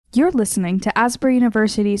You're listening to Asbury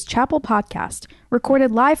University's Chapel Podcast,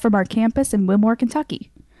 recorded live from our campus in Wilmore,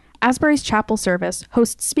 Kentucky. Asbury's Chapel service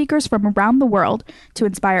hosts speakers from around the world to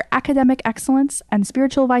inspire academic excellence and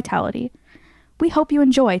spiritual vitality. We hope you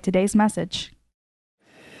enjoy today's message.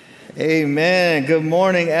 Amen. Good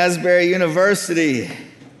morning, Asbury University.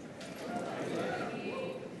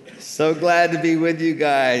 So glad to be with you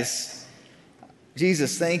guys.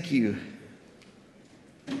 Jesus, thank you.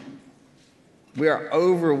 We are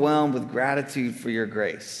overwhelmed with gratitude for your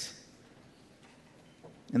grace.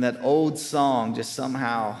 And that old song just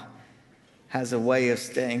somehow has a way of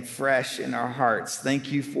staying fresh in our hearts. Thank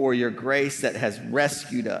you for your grace that has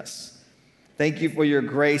rescued us. Thank you for your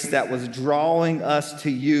grace that was drawing us to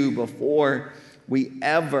you before we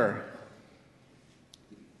ever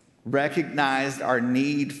recognized our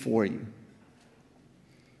need for you.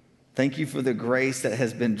 Thank you for the grace that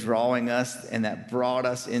has been drawing us and that brought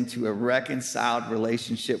us into a reconciled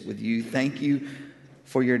relationship with you. Thank you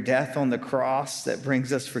for your death on the cross that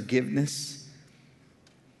brings us forgiveness.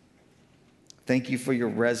 Thank you for your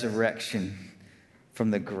resurrection from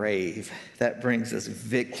the grave that brings us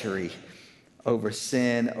victory over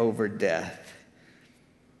sin, over death.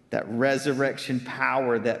 That resurrection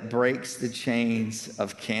power that breaks the chains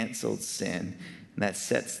of canceled sin and that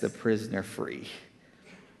sets the prisoner free.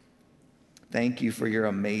 Thank you for your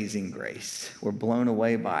amazing grace. We're blown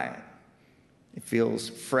away by it. It feels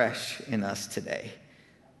fresh in us today.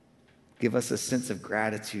 Give us a sense of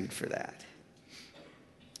gratitude for that.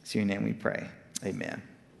 It's in your name we pray. Amen.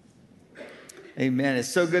 Amen. It's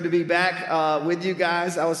so good to be back with you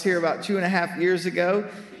guys. I was here about 2.5 years ago,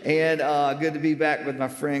 and good to be back with my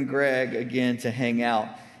friend Greg again to hang out.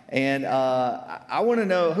 And I want to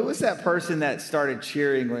know, who was that person that started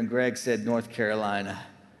cheering when Greg said North Carolina?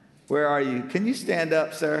 Where are you? Can you stand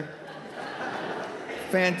up, sir?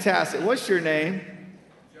 Fantastic. What's your name?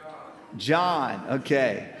 John.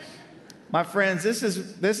 Okay. My friends, this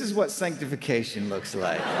is what sanctification looks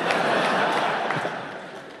like.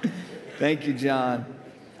 Thank you, John.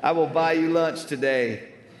 I will buy you lunch today.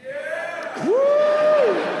 Woo!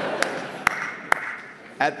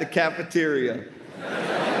 At the cafeteria.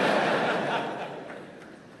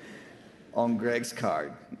 On Greg's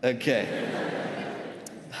card. Okay.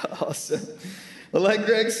 Awesome. Well, like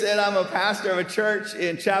Greg said, I'm a pastor of a church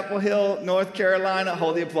in Chapel Hill, North Carolina.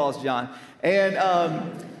 Hold the applause, John. And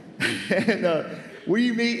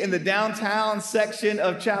we meet in the downtown section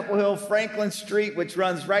of Chapel Hill, Franklin Street, which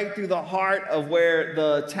runs right through the heart of where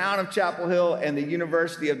the town of Chapel Hill and the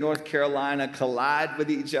University of North Carolina collide with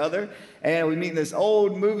each other. And we meet in this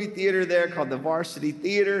old movie theater there called the Varsity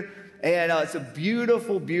Theater. And it's a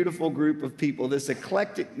beautiful, beautiful group of people, this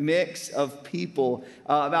eclectic mix of people.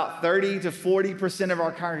 About 30 to 40% of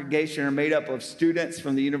our congregation are made up of students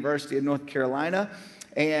from the University of North Carolina.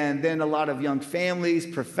 And then a lot of young families,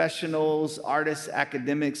 professionals, artists,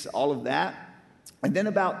 academics, all of that. And then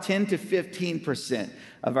about 10 to 15%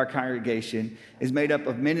 of our congregation is made up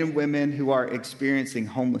of men and women who are experiencing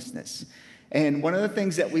homelessness. And one of the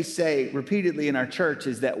things that we say repeatedly in our church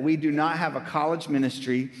is that we do not have a college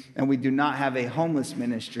ministry and we do not have a homeless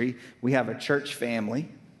ministry. We have a church family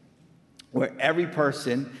where every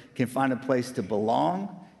person can find a place to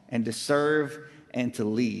belong and to serve and to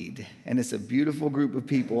lead. And it's a beautiful group of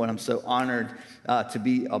people, and I'm so honored to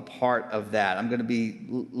be a part of that. I'm going to be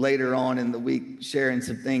later on in the week sharing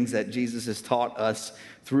some things that Jesus has taught us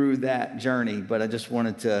through that journey, but I just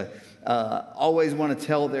wanted to always want to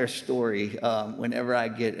tell their story whenever I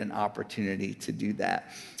get an opportunity to do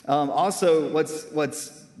that. Also,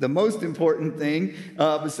 what's the most important thing,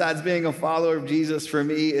 besides being a follower of Jesus for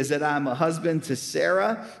me, is that I'm a husband to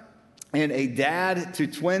Sarah and a dad to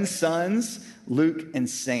twin sons, Luke and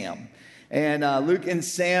Sam. And Luke and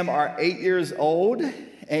Sam are 8 years old,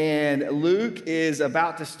 and Luke is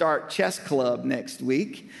about to start chess club next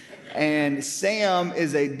week. And Sam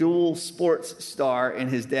is a dual sports star in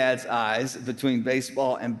his dad's eyes between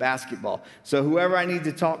baseball and basketball. So whoever I need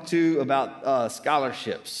to talk to about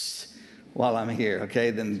scholarships while I'm here,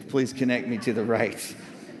 okay, then please connect me to the right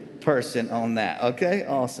person on that. Okay,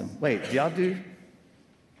 awesome. Wait, do y'all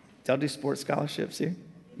do sports scholarships here?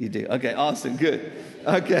 You do. Okay, awesome, good.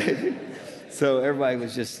 Okay, so everybody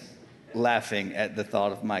was just laughing at the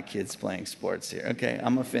thought of my kids playing sports here. Okay,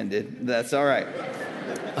 I'm offended. That's all right.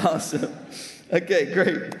 Awesome. Okay,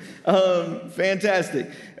 great. Fantastic.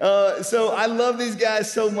 So I love these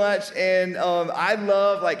guys so much, and I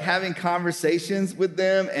love having conversations with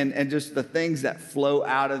them and just the things that flow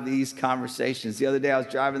out of these conversations. The other day I was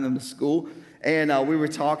driving them to school, and we were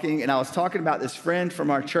talking, and I was talking about this friend from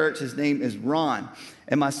our church. His name is Ron.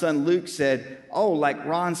 And my son Luke said, "Oh, like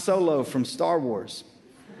Ron Solo from Star Wars."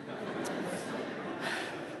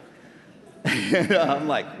 And I'm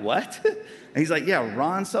like, what? And he's like, yeah,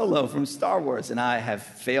 Ron Solo from Star Wars. And I have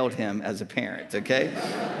failed him as a parent, okay?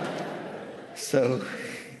 So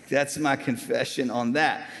that's my confession on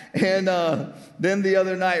that. And then the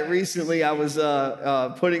other night recently, I was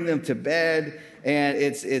putting them to bed, and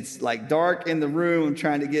it's like dark in the room. I'm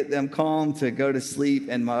trying to get them calm to go to sleep.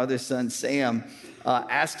 And my other son, Sam,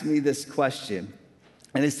 asked me this question.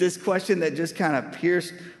 And it's this question that just kind of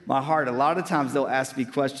pierced my heart. A lot of times they'll ask me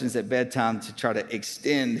questions at bedtime to try to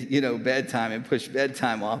extend, bedtime and push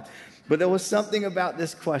bedtime off. But there was something about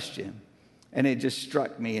this question, and it just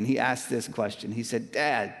struck me. And he asked this question. He said,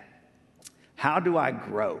 Dad, how do I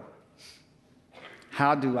grow?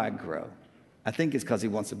 How do I grow? I think it's because he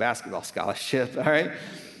wants a basketball scholarship, all right?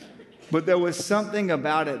 But there was something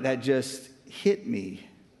about it that just hit me,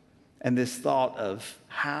 and this thought of,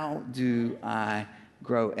 how do I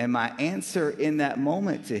grow? And my answer in that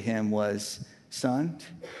moment to him was, son,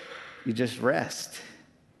 you just rest.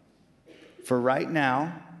 For right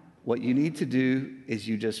now, what you need to do is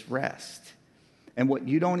you just rest. And what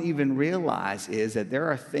you don't even realize is that there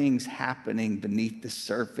are things happening beneath the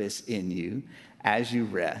surface in you as you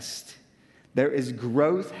rest. There is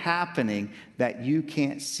growth happening that you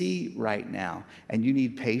can't see right now. And you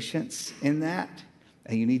need patience in that.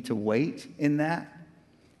 And you need to wait in that.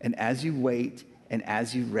 And as you wait and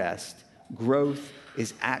as you rest, growth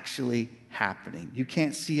is actually happening. You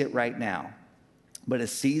can't see it right now, but a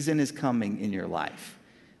season is coming in your life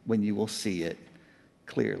when you will see it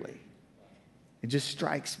clearly. It just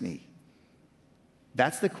strikes me.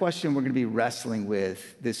 That's the question we're going to be wrestling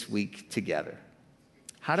with this week together.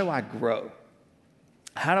 How do I grow?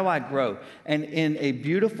 How do I grow? And in a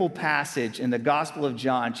beautiful passage in the Gospel of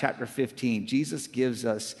John, chapter 15, Jesus gives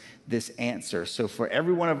us this answer. So for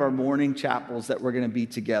every one of our morning chapels that we're going to be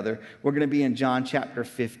together, we're going to be in John chapter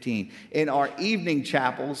 15. In our evening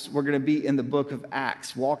chapels, we're going to be in the book of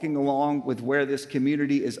Acts, walking along with where this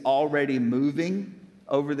community is already moving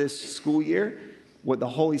over this school year, what the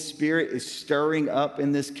Holy Spirit is stirring up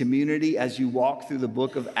in this community as you walk through the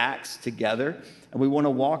book of Acts together. And we want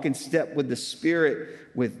to walk in step with the Spirit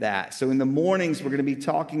with that. So in the mornings, we're going to be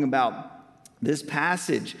talking about this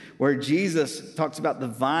passage where Jesus talks about the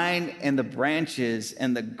vine and the branches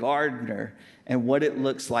and the gardener and what it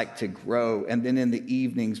looks like to grow. And then in the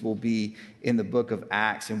evenings, we'll be in the book of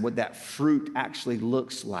Acts and what that fruit actually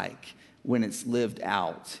looks like when it's lived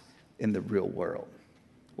out in the real world.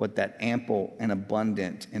 What that ample and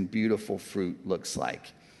abundant and beautiful fruit looks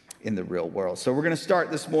like in the real world. So we're going to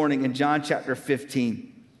start this morning in John chapter 15.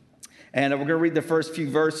 And we're going to read the first few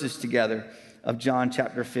verses together of John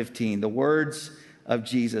chapter 15, the words of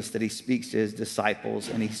Jesus that he speaks to his disciples,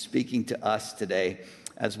 and he's speaking to us today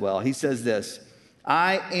as well. He says this,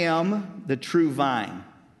 I am the true vine,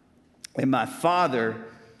 and my Father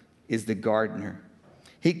is the gardener.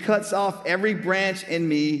 He cuts off every branch in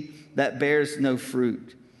me that bears no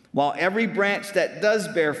fruit, while every branch that does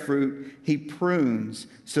bear fruit, he prunes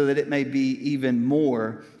so that it may be even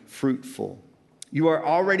more fruitful. You are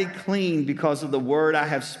already clean because of the word I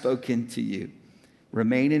have spoken to you.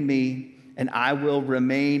 Remain in me, and I will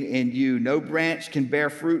remain in you. No branch can bear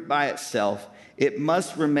fruit by itself. It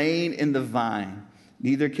must remain in the vine.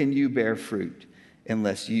 Neither can you bear fruit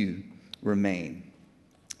unless you remain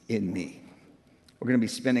in me. We're going to be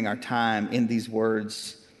spending our time in these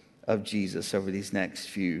words of Jesus over these next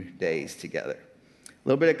few days together. A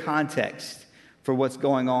little bit of context for what's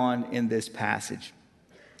going on in this passage.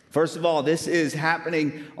 First of all, this is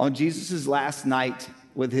happening on Jesus' last night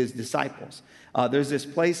with his disciples. There's this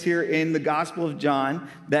place here in the Gospel of John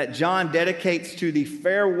that John dedicates to the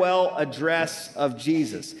farewell address of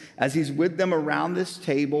Jesus as he's with them around this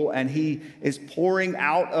table and he is pouring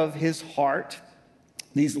out of his heart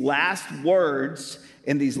these last words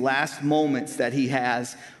in these last moments that he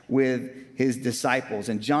has with his disciples.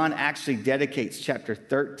 And John actually dedicates chapter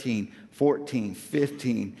 13, 14,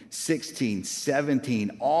 15, 16,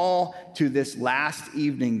 17, all to this last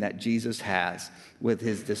evening that Jesus has with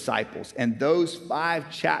his disciples. And those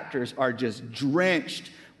 5 chapters are just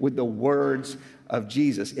drenched with the words of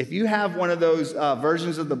Jesus. If you have one of those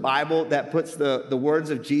versions of the Bible that puts the words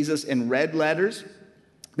of Jesus in red letters,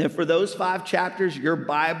 then for those 5 chapters, your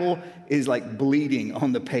Bible is like bleeding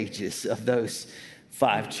on the pages of those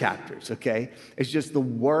 5 chapters, okay? It's just the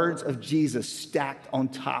words of Jesus stacked on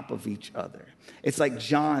top of each other. It's like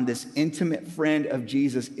John, this intimate friend of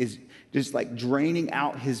Jesus, is just like draining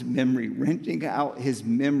out his memory, wrenching out his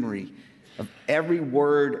memory of every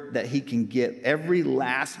word that he can get, every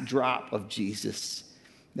last drop of Jesus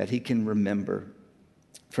that he can remember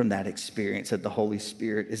from that experience that the Holy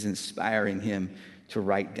Spirit is inspiring him to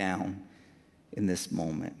write down in this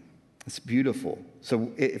moment. It's beautiful.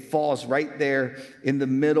 So it falls right there in the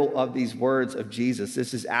middle of these words of Jesus.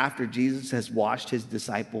 This is after Jesus has washed his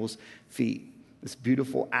disciples' feet. This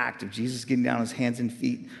beautiful act of Jesus getting down his hands and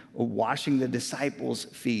feet, washing the disciples'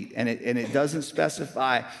 feet. And it doesn't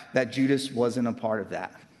specify that Judas wasn't a part of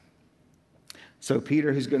that. So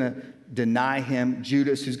Peter, who's going to deny him,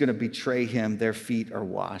 Judas, who's going to betray him, their feet are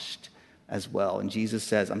washed as well. And Jesus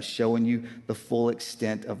says, I'm showing you the full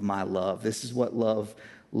extent of my love. This is what love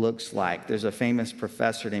looks like. There's a famous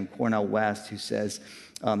professor named Cornel West who says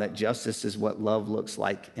that justice is what love looks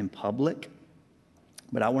like in public.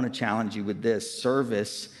 But I want to challenge you with this.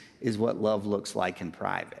 Service is what love looks like in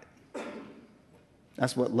private.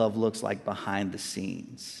 That's what love looks like behind the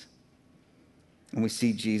scenes. And we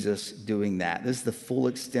see Jesus doing that. This is the full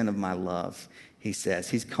extent of my love, he says.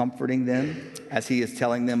 He's comforting them as he is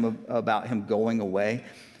telling them about him going away.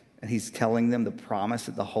 And he's telling them the promise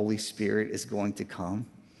that the Holy Spirit is going to come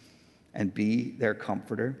and be their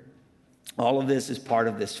comforter. All of this is part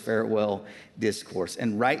of this farewell discourse.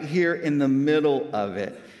 And right here in the middle of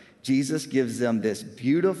it, Jesus gives them this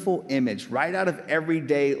beautiful image right out of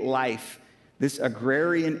everyday life, this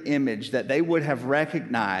agrarian image that they would have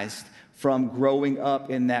recognized from growing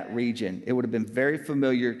up in that region. It would have been very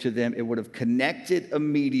familiar to them. It would have connected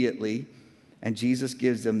immediately. And Jesus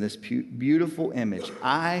gives them this beautiful image.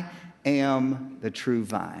 I am the true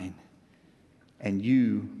vine, and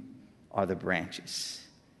you are the branches.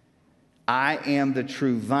 I am the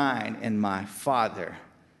true vine, and my Father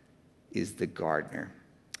is the gardener.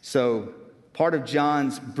 So part of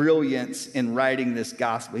John's brilliance in writing this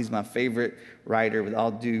gospel, he's my favorite writer, with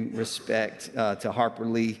all due respect to Harper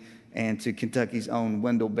Lee and to Kentucky's own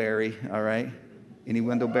Wendell Berry, all right? Any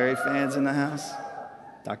Wendell Berry fans in the house?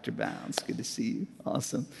 Dr. Bounds, good to see you.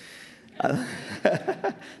 Awesome.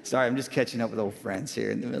 Sorry, I'm just catching up with old friends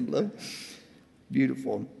here in the middle of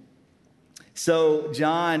beautiful. So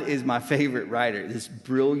John is my favorite writer, this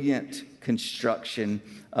brilliant construction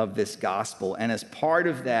of this gospel. And as part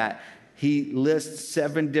of that, he lists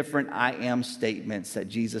 7 different I am statements that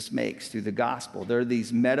Jesus makes through the gospel. There are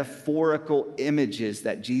these metaphorical images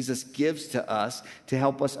that Jesus gives to us to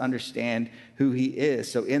help us understand who he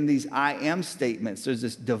is. So in these I am statements, there's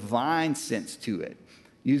this divine sense to it.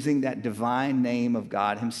 Using that divine name of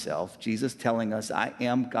God himself, Jesus telling us, I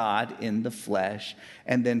am God in the flesh,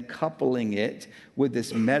 and then coupling it with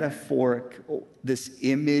this metaphoric, this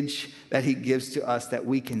image that he gives to us that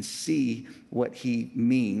we can see what he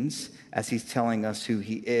means as he's telling us who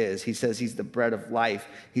he is. He says he's the bread of life.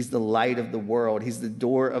 He's the light of the world. He's the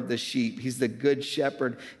door of the sheep. He's the good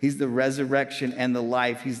shepherd. He's the resurrection and the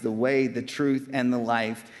life. He's the way, the truth, and the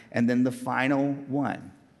life. And then the final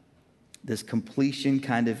one, this completion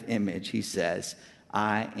kind of image, he says,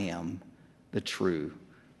 I am the true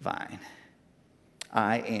vine.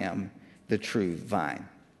 I am the true vine.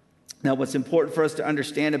 Now, what's important for us to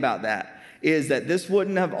understand about that is that this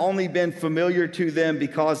wouldn't have only been familiar to them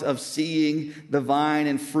because of seeing the vine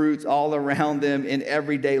and fruits all around them in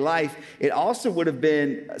everyday life. It also would have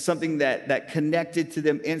been something that connected to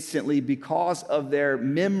them instantly because of their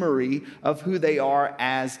memory of who they are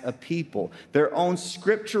as a people. Their own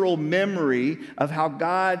scriptural memory of how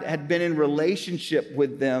God had been in relationship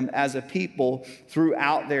with them as a people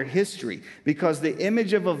throughout their history. Because the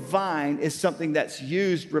image of a vine is something that's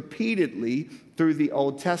used repeatedly through the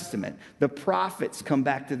Old Testament. The prophets come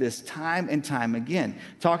back to this time and time again,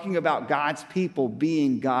 talking about God's people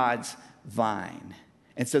being God's vine.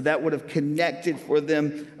 And so that would have connected for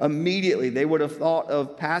them immediately. They would have thought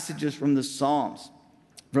of passages from the Psalms,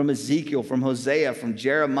 from Ezekiel, from Hosea, from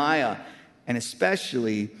Jeremiah, and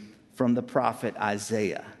especially from the prophet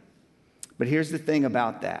Isaiah. But here's the thing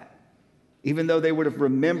about that. Even though they would have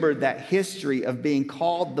remembered that history of being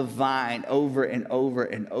called the vine over and over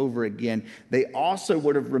and over again, they also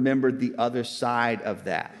would have remembered the other side of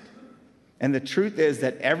that. And the truth is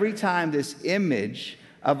that every time this image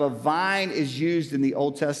of a vine is used in the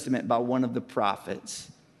Old Testament by one of the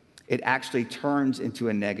prophets, it actually turns into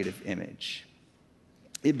a negative image.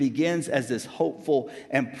 It begins as this hopeful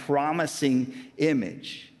and promising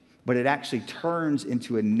image, but it actually turns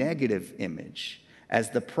into a negative image as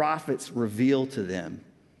the prophets reveal to them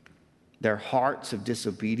their hearts of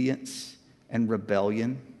disobedience and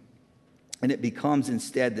rebellion. And it becomes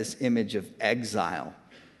instead this image of exile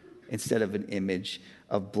instead of an image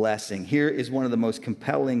of blessing. Here is one of the most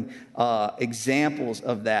compelling examples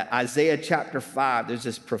of that. Isaiah chapter 5, there's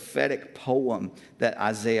this prophetic poem that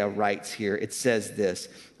Isaiah writes here. It says this,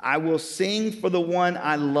 I will sing for the one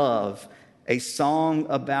I love a song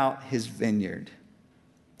about his vineyard.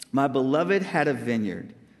 My beloved had a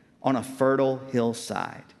vineyard on a fertile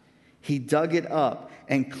hillside. He dug it up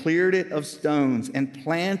and cleared it of stones and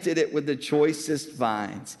planted it with the choicest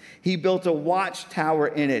vines. He built a watchtower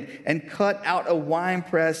in it and cut out a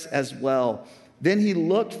winepress as well. Then he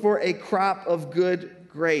looked for a crop of good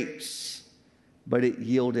grapes, but it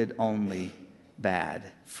yielded only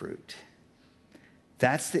bad fruit.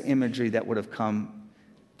 That's the imagery that would have come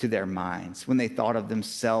to their minds when they thought of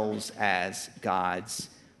themselves as God's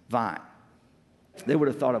vine. They would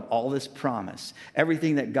have thought of all this promise,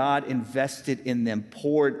 everything that God invested in them,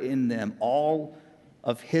 poured in them, all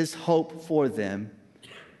of his hope for them,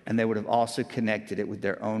 and they would have also connected it with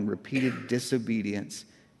their own repeated disobedience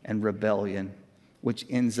and rebellion, which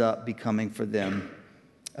ends up becoming for them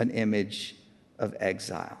an image of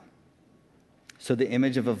exile. So the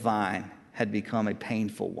image of a vine had become a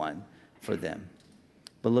painful one for them.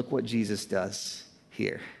 But look what Jesus does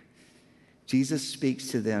here. Jesus speaks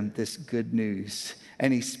to them this good news,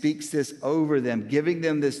 and he speaks this over them, giving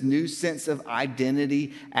them this new sense of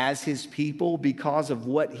identity as his people because of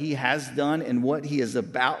what he has done and what he is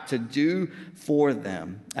about to do for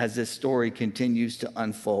them as this story continues to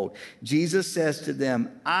unfold. Jesus says to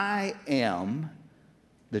them, I am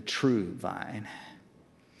the true vine.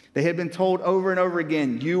 They had been told over and over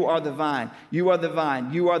again, you are the vine, you are the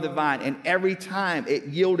vine, you are the vine. And every time it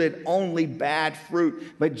yielded only bad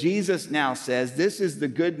fruit. But Jesus now says, this is the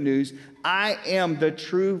good news. I am the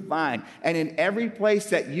true vine. And in every place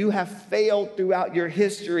that you have failed throughout your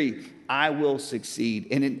history, I will succeed.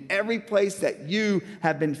 And in every place that you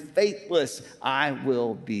have been faithless, I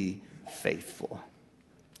will be faithful.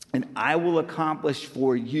 And I will accomplish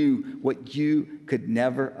for you what you could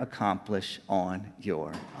never accomplish on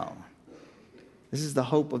your own. This is the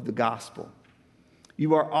hope of the gospel.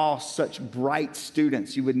 You are all such bright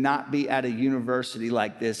students. You would not be at a university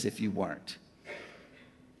like this if you weren't.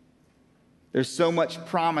 There's so much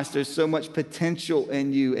promise. There's so much potential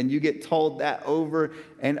in you. And you get told that over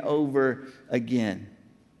and over again.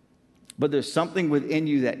 But there's something within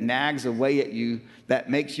you that nags away at you that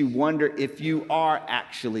makes you wonder if you are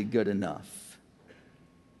actually good enough.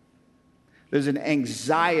 There's an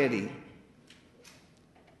anxiety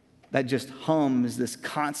that just hums, this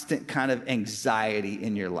constant kind of anxiety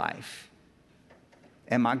in your life.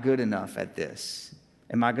 Am I good enough at this?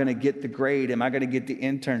 Am I going to get the grade? Am I going to get the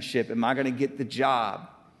internship? Am I going to get the job?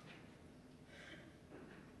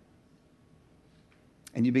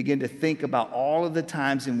 And you begin to think about all of the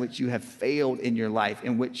times in which you have failed in your life,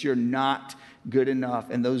 in which you're not good enough.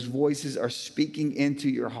 And those voices are speaking into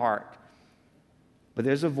your heart. But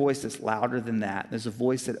there's a voice that's louder than that. There's a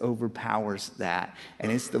voice that overpowers that.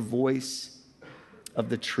 And it's the voice of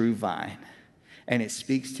the true vine. And it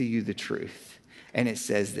speaks to you the truth. And it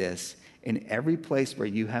says this, in every place where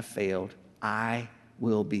you have failed, I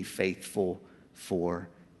will be faithful for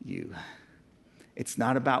you. It's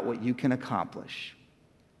not about what you can accomplish.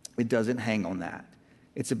 It doesn't hang on that.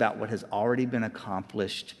 It's about what has already been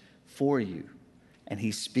accomplished for you. And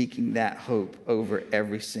he's speaking that hope over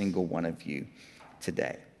every single one of you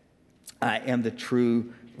today. I am the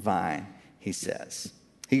true vine, he says.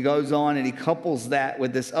 He goes on and he couples that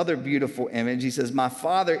with this other beautiful image. He says, my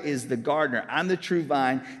Father is the gardener. I'm the true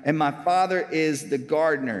vine, and my Father is the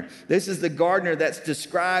gardener. This is the gardener that's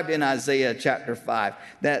described in Isaiah chapter 5,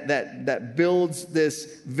 that builds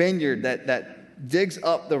this vineyard, that digs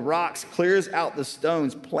up the rocks, clears out the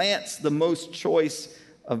stones, plants the most choice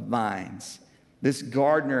of vines. This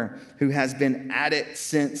gardener who has been at it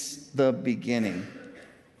since the beginning.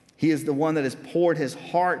 He is the one that has poured his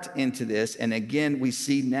heart into this. And again, we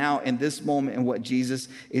see now in this moment in what Jesus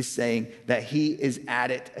is saying that he is at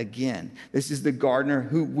it again. This is the gardener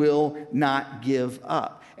who will not give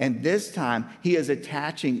up. And this time he is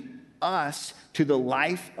attaching us to the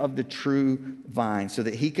life of the true vine so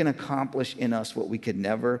that he can accomplish in us what we could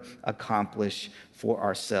never accomplish for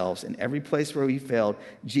ourselves. In every place where we failed,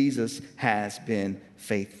 Jesus has been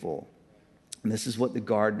faithful. And this is what the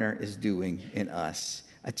gardener is doing in us,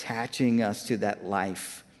 attaching us to that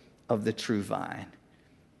life of the true vine.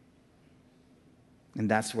 And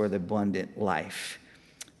that's where the abundant life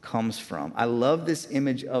comes from. I love this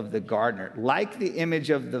image of the gardener. Like the image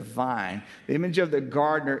of the vine, the image of the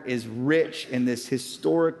gardener is rich in this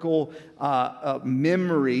historical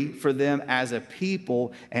memory for them as a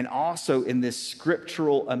people, and also in this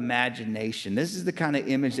scriptural imagination. This is the kind of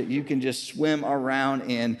image that you can just swim around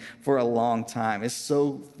in for a long time. It's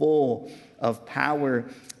so full of power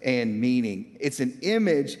and meaning. It's an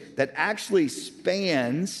image that actually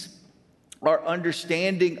spans our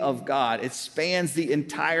understanding of God. It spans the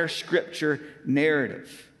entire scripture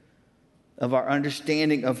narrative. of our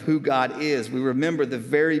understanding of who God is. We remember the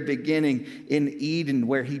very beginning in Eden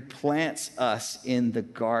where he plants us in the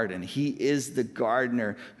garden. He is the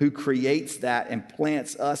gardener who creates that and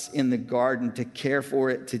plants us in the garden to care for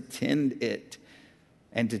it, to tend it,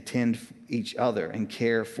 and to tend each other and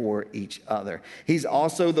care for each other. He's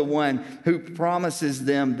also the one who promises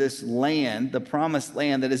them this land, the promised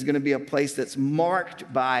land that is going to be a place that's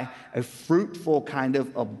marked by a fruitful kind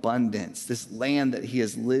of abundance, this land that he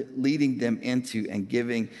is leading them into and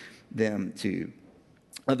giving them to.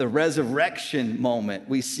 The resurrection moment,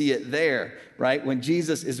 we see it there, right? When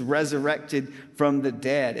Jesus is resurrected from the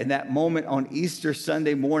dead. And that moment on Easter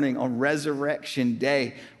Sunday morning, on Resurrection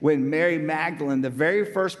Day, when Mary Magdalene, the very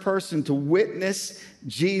first person to witness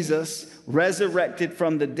Jesus resurrected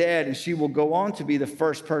from the dead, and she will go on to be the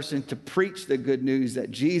first person to preach the good news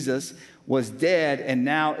that Jesus was dead and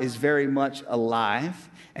now is very much alive.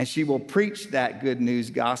 And she will preach that good news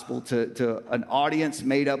gospel to an audience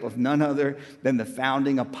made up of none other than the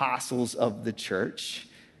founding apostles of the church,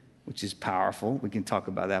 which is powerful. We can talk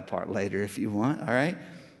about that part later if you want, all right?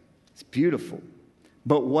 It's beautiful.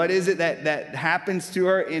 But what is it that happens to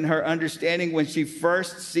her in her understanding when she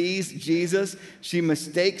first sees Jesus? She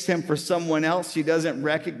mistakes him for someone else. She doesn't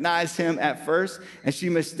recognize him at first, and she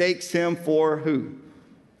mistakes him for who?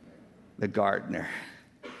 The gardener.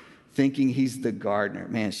 Thinking he's the gardener.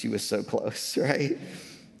 Man, she was so close, right?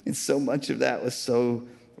 And so much of that was so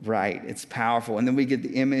right. It's powerful. And then we get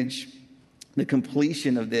the image, the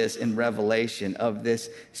completion of this in Revelation, of this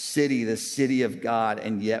city, the city of God,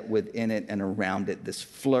 and yet within it and around it, this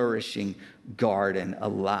flourishing garden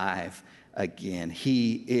alive again.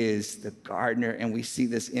 He is the gardener, and we see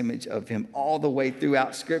this image of him all the way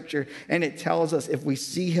throughout Scripture. And it tells us if we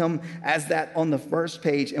see him as that on the first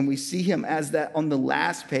page and we see him as that on the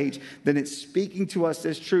last page, then it's speaking to us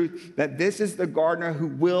this truth that this is the gardener who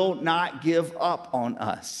will not give up on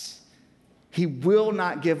us. He will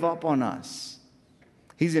not give up on us.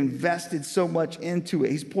 He's invested so much into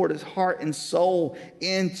it. He's poured his heart and soul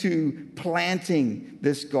into planting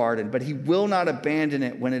this garden, but he will not abandon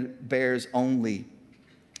it when it bears only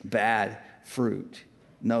bad fruit.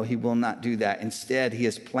 No, he will not do that. Instead, he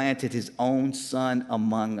has planted his own son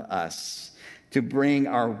among us to bring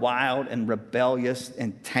our wild and rebellious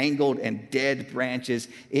and tangled and dead branches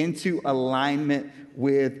into alignment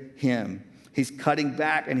with him. He's cutting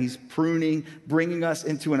back and he's pruning, bringing us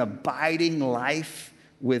into an abiding life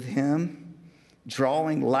with him,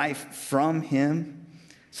 drawing life from him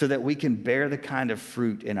so that we can bear the kind of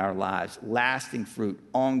fruit in our lives, lasting fruit,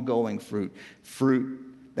 ongoing fruit, fruit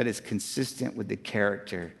that is consistent with the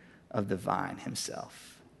character of the vine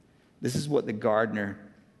himself. This is what the gardener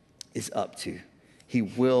is up to. He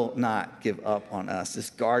will not give up on us.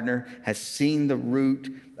 This gardener has seen the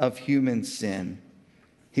root of human sin.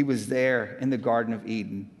 He was there in the Garden of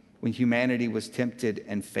Eden when humanity was tempted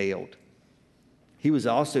and failed. He was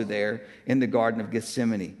also there in the Garden of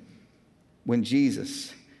Gethsemane when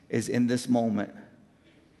Jesus is in this moment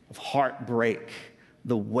of heartbreak,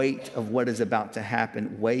 the weight of what is about to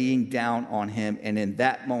happen weighing down on him. And in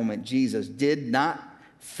that moment, Jesus did not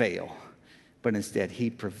fail, but instead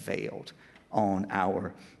he prevailed on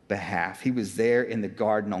our behalf. He was there in the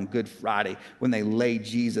garden on Good Friday when they laid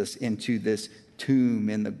Jesus into this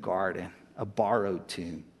tomb in the garden, a borrowed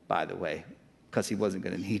tomb, by the way, because he wasn't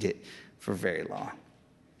going to need it for very long.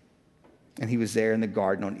 And he was there in the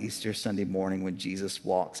garden on Easter Sunday morning when Jesus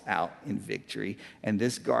walks out in victory. And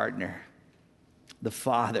this gardener, the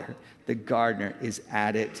Father, the gardener, is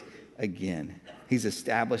at it again. He's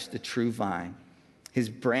established the true vine. His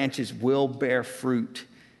branches will bear fruit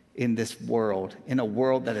in this world, in a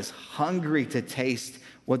world that is hungry to taste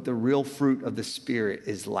what the real fruit of the Spirit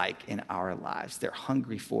is like in our lives. They're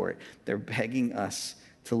hungry for it. They're begging us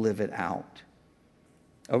to live it out.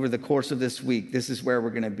 Over the course of this week, this is where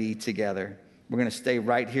we're going to be together. We're going to stay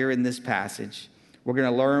right here in this passage. We're going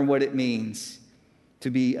to learn what it means to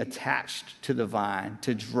be attached to the vine,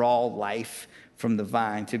 to draw life from the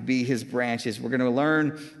vine, to be his branches. We're going to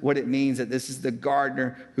learn what it means that this is the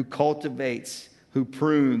gardener who cultivates, who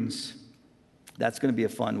prunes. That's going to be a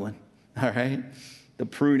fun one, all right? The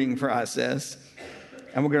pruning process.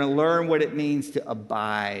 And we're going to learn what it means to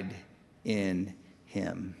abide in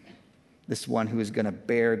him. This one who is going to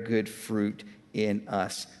bear good fruit in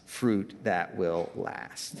us, fruit that will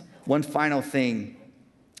last. One final thing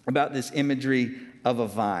about this imagery of a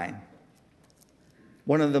vine.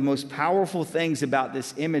 One of the most powerful things about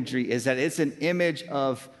this imagery is that it's an image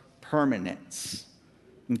of permanence.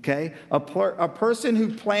 Okay? A person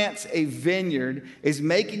who plants a vineyard is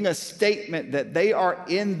making a statement that they are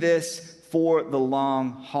in this for the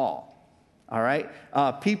long haul. All right?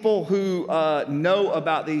 People who know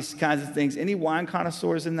about these kinds of things. Any wine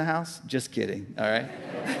connoisseurs in the house? Just kidding, all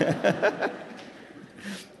right?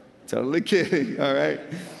 Totally kidding, all right?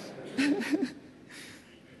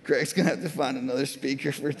 Greg's going to have to find another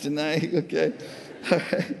speaker for tonight, okay? All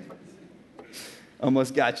right.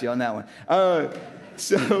 Almost got you on that one.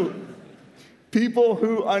 So people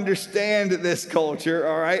who understand this culture,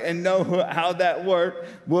 all right, and know how that works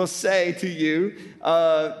will say to you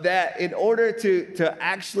that in order to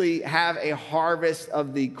actually have a harvest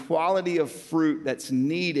of the quality of fruit that's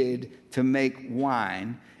needed to make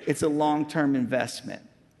wine, it's a long-term investment.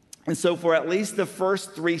 And so for at least the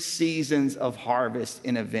first 3 seasons of harvest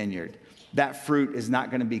in a vineyard, that fruit is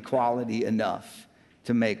not going to be quality enough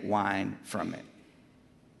to make wine from it.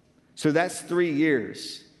 So that's 3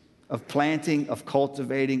 years of planting, of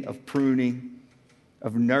cultivating, of pruning,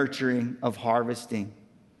 of nurturing, of harvesting.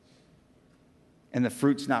 And the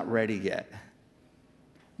fruit's not ready yet.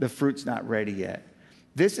 The fruit's not ready yet.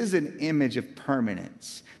 This is an image of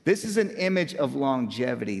permanence. This is an image of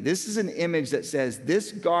longevity. This is an image that says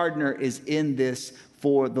this gardener is in this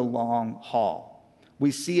for the long haul.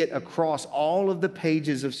 We see it across all of the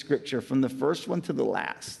pages of Scripture, from the first one to the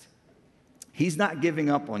last. He's not giving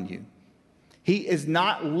up on you. He is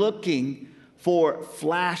not looking for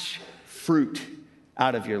flash fruit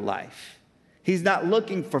out of your life. He's not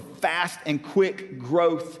looking for fast and quick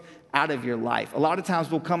growth out of your life. A lot of times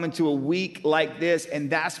we'll come into a week like this, and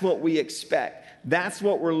that's what we expect. That's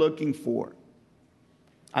what we're looking for.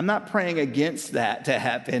 I'm not praying against that to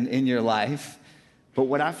happen in your life, but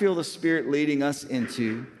what I feel the Spirit leading us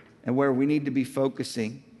into and where we need to be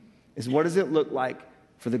focusing is, what does it look like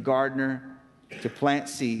for the gardener to plant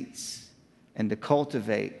seeds and to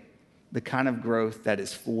cultivate the kind of growth that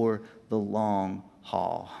is for the long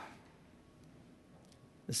haul?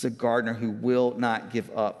 This is a gardener who will not give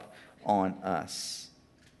up on us.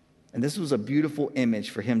 And this was a beautiful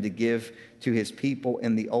image for him to give to his people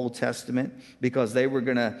in the Old Testament, because they were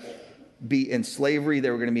going to be in slavery, they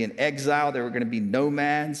were going to be in exile, they were going to be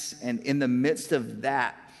nomads. And in the midst of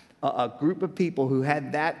that, a group of people who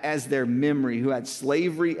had that as their memory, who had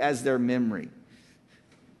slavery as their memory,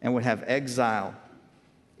 and would have exile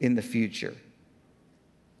in the future.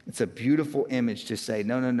 It's a beautiful image to say,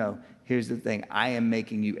 no, here's the thing. I am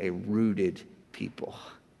making you a rooted people.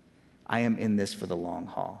 I am in this for the long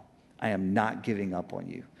haul. I am not giving up on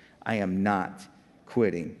you. I am not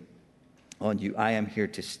quitting on you. I am here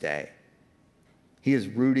to stay. He is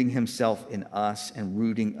rooting himself in us and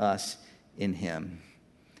rooting us in him.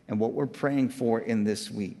 And what we're praying for in this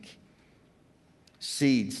week,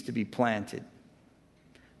 seeds to be planted,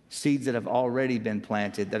 seeds that have already been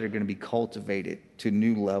planted that are going to be cultivated to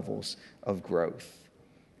new levels of growth.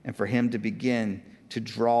 And for him to begin to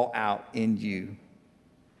draw out in you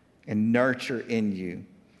and nurture in you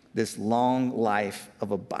this long life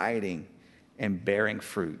of abiding and bearing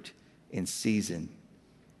fruit in season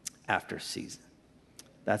after season.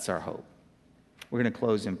 That's our hope. We're going to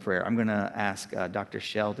close in prayer. I'm going to ask Dr.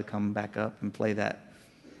 Shell to come back up and play that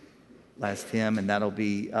last hymn, and that'll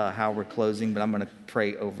be how we're closing, but I'm going to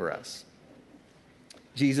pray over us.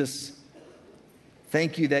 Jesus,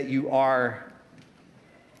 thank you that you are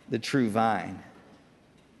the true vine.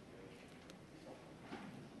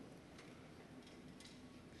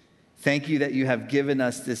 Thank you that you have given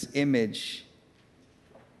us this image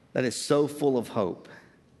that is so full of hope,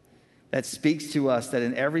 that speaks to us that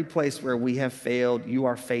in every place where we have failed, you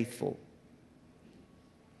are faithful.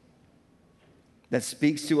 That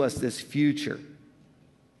speaks to us this future,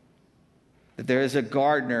 that there is a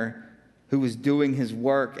gardener who is doing his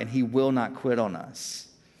work and he will not quit on us.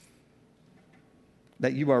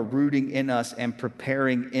 That you are rooting in us and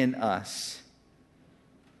preparing in us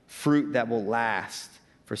fruit that will last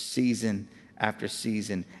for season after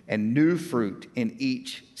season, and new fruit in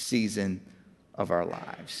each season of our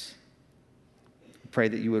lives. Pray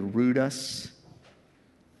that you would root us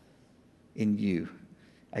in you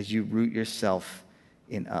as you root yourself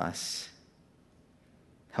in us.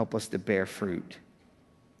 Help us to bear fruit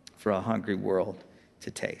for a hungry world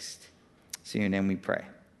to taste. So in your name we pray.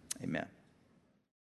 Amen.